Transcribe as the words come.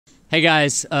Hey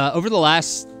guys, over the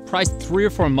last probably 3 or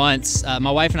 4 months, my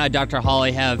wife and I, Dr.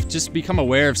 Holly, have just become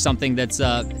aware of something that's,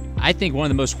 I think, one of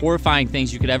the most horrifying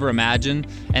things you could ever imagine,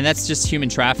 and that's just human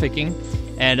trafficking.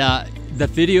 And the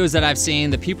videos that I've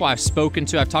seen, the people I've spoken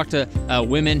to, I've talked to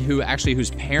women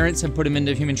whose parents have put them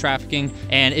into human trafficking,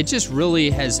 and it just really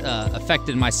has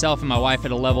affected myself and my wife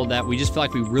at a level that we just feel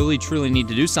like we really truly need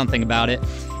to do something about it.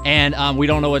 And we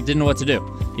didn't know what to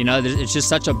do. You know, it's just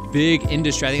such a big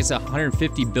industry. I think it's a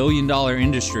 $150 billion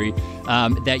industry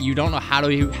that you don't know how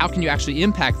can you actually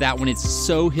impact that when it's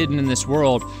so hidden in this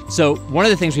world. So one of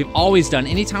the things we've always done,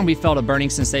 anytime we felt a burning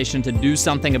sensation to do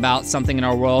something about something in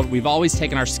our world, we've always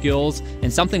taken our skills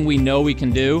and something we know we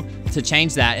can do to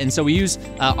change that. And so we've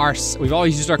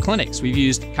always used our clinics. We've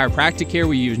used chiropractic care,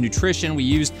 we use nutrition, we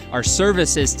use our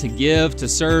services to give, to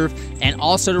serve, and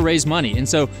also to raise money. And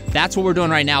so that's what we're doing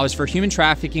right now is for human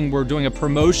trafficking. We're doing a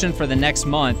promotion for the next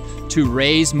month to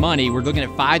raise money. We're looking at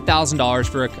 $5,000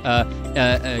 for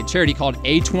a charity called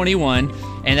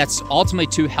A21, and that's ultimately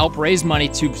to help raise money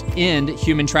to end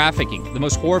human trafficking. The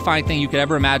most horrifying thing you could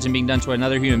ever imagine being done to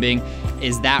another human being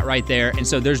is that right there. And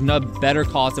so there's no better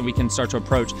cause that we can start to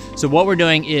approach. So what we're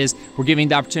doing is we're giving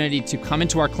the opportunity to come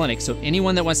into our clinic. So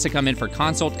anyone that wants to come in for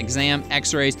consult, exam,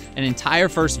 x-rays, an entire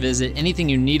first visit, anything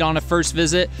you need on a first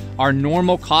visit, our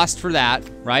normal cost for that,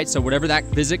 right? So whatever that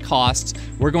visit costs,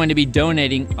 we're going to be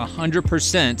donating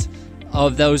 100%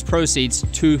 of those proceeds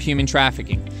to human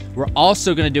trafficking. We're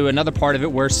also going to do another part of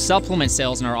it where supplement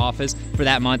sales in our office for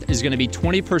that month is going to be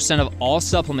 20% of all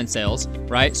supplement sales,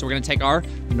 right? So we're going to take our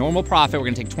normal profit, we're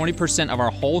going to take 20% of our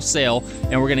whole sale,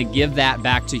 and we're going to give that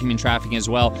back to human trafficking as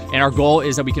well. And our goal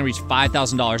is that we can reach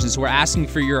 $5,000. And so we're asking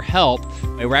for your help.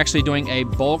 We're actually doing a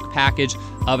bulk package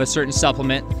of a certain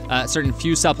supplement, certain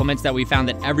few supplements that we found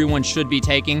that everyone should be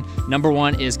taking. Number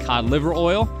one is cod liver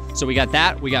oil. So we got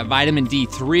that, we got vitamin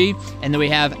D3, and then we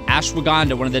have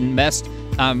ashwagandha, one of the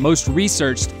most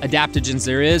researched adaptogens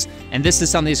there is. And this is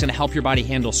something that's gonna help your body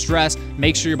handle stress,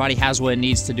 make sure your body has what it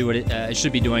needs to do what it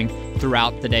should be doing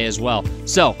throughout the day as well.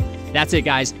 So that's it,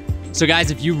 guys. So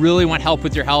guys, if you really want help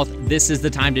with your health, this is the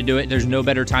time to do it. There's no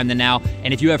better time than now.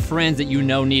 And if you have friends that you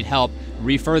know need help,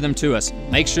 refer them to us.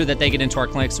 Make sure that they get into our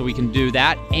clinic so we can do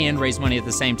that and raise money at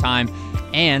the same time.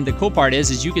 And the cool part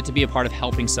is you get to be a part of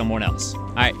helping someone else.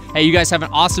 All right, hey, you guys have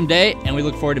an awesome day, and we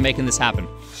look forward to making this happen.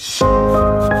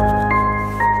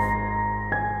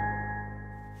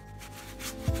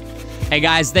 Hey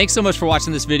guys, thanks so much for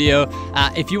watching this video.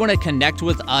 If you want to connect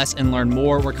with us and learn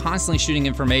more, we're constantly shooting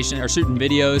information or shooting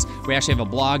videos. We actually have a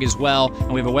blog as well,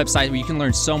 and we have a website where you can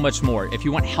learn so much more. If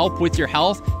you want help with your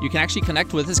health, you can actually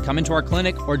connect with us, come into our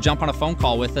clinic, or jump on a phone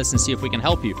call with us and see if we can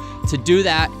help you. To do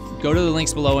that, go to the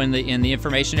links below in the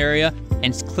information area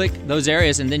and click those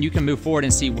areas, and then you can move forward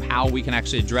and see how we can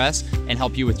actually address and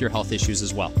help you with your health issues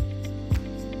as well.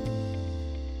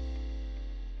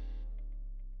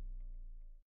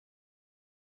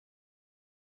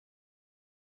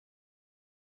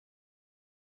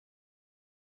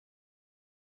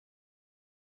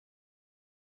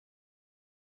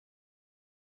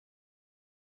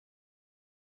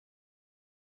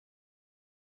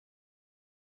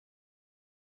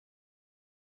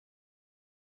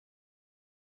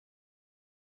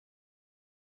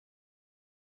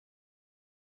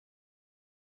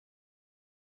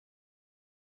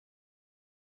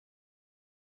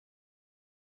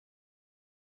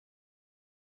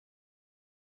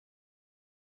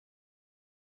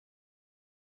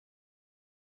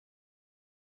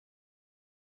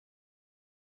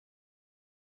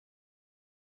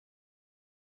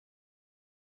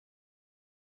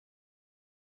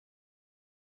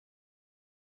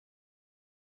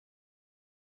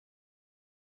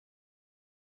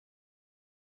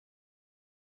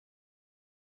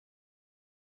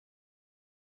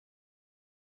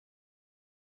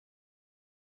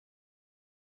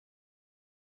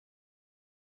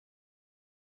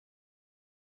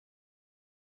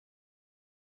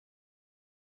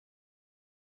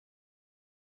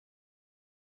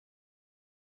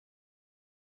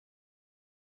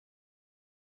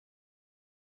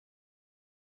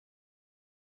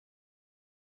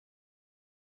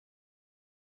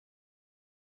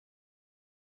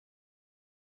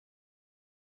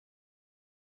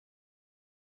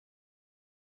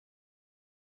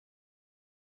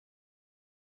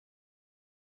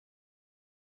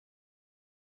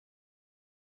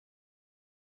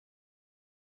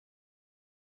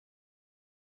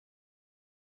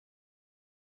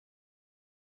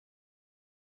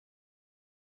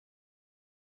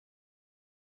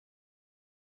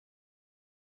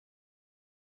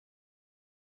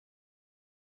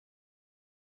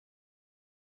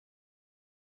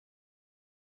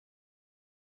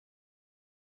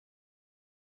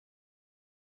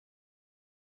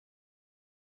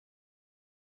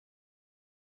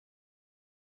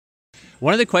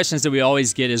 One of the questions that we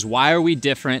always get is, why are we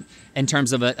different in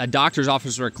terms of a doctor's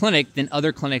office or a clinic than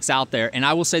other clinics out there? And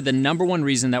I will say the number one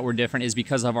reason that we're different is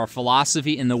because of our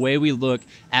philosophy and the way we look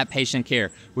at patient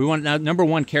care. We want, number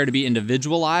one, care to be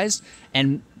individualized,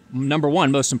 and number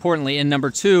one, most importantly, and number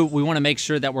two, we want to make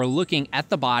sure that we're looking at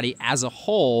the body as a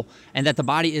whole and that the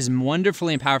body is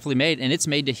wonderfully and powerfully made, and it's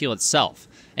made to heal itself.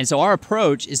 And so our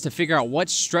approach is to figure out what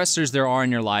stressors there are in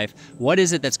your life, what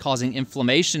is it that's causing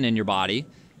inflammation in your body,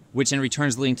 which in return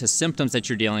is leading to symptoms that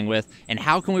you're dealing with, and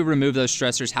how can we remove those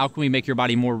stressors? How can we make your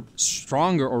body more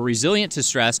stronger or resilient to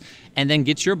stress, and then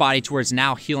get your body to where it's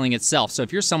now healing itself? So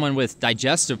if you're someone with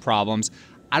digestive problems,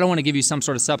 I don't want to give you some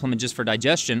sort of supplement just for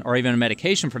digestion or even a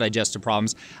medication for digestive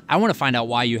problems. I want to find out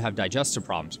why you have digestive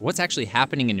problems. What's actually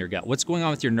happening in your gut? What's going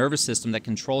on with your nervous system that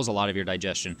controls a lot of your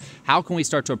digestion? How can we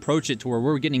start to approach it to where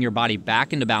we're getting your body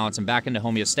back into balance and back into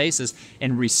homeostasis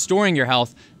and restoring your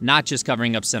health, not just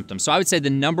covering up symptoms? So I would say the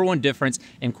number one difference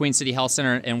in Queen City Health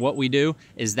Center and what we do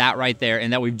is that right there,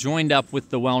 and that we've joined up with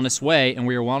the Wellness Way, and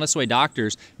we are Wellness Way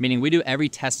doctors, meaning we do every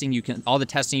testing you can, all the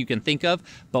testing you can think of,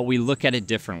 but we look at it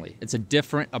differently. It's a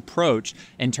different approach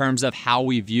in terms of how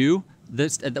we view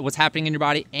this, what's happening in your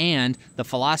body, and the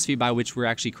philosophy by which we're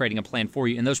actually creating a plan for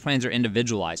you. And those plans are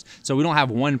individualized. So we don't have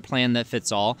one plan that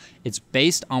fits all. It's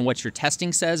based on what your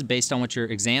testing says, based on what your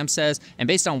exam says, and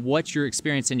based on what your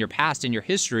experience in your past, in your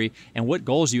history, and what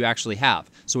goals you actually have.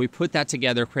 So we put that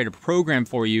together, create a program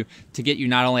for you to get you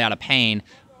not only out of pain,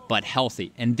 but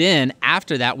healthy. And then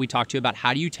after that, we talk to you about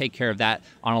how do you take care of that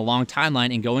on a long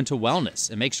timeline and go into wellness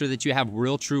and make sure that you have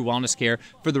real, true wellness care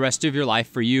for the rest of your life,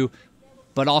 for you,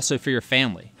 but also for your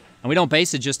family. And we don't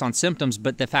base it just on symptoms,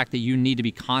 but the fact that you need to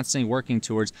be constantly working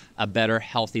towards a better,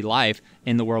 healthy life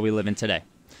in the world we live in today.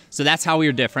 So that's how we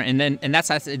are different. And that's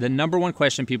the number one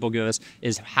question people give us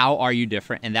is, how are you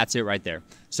different? And that's it right there.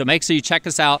 So make sure you check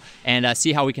us out and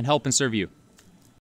see how we can help and serve you.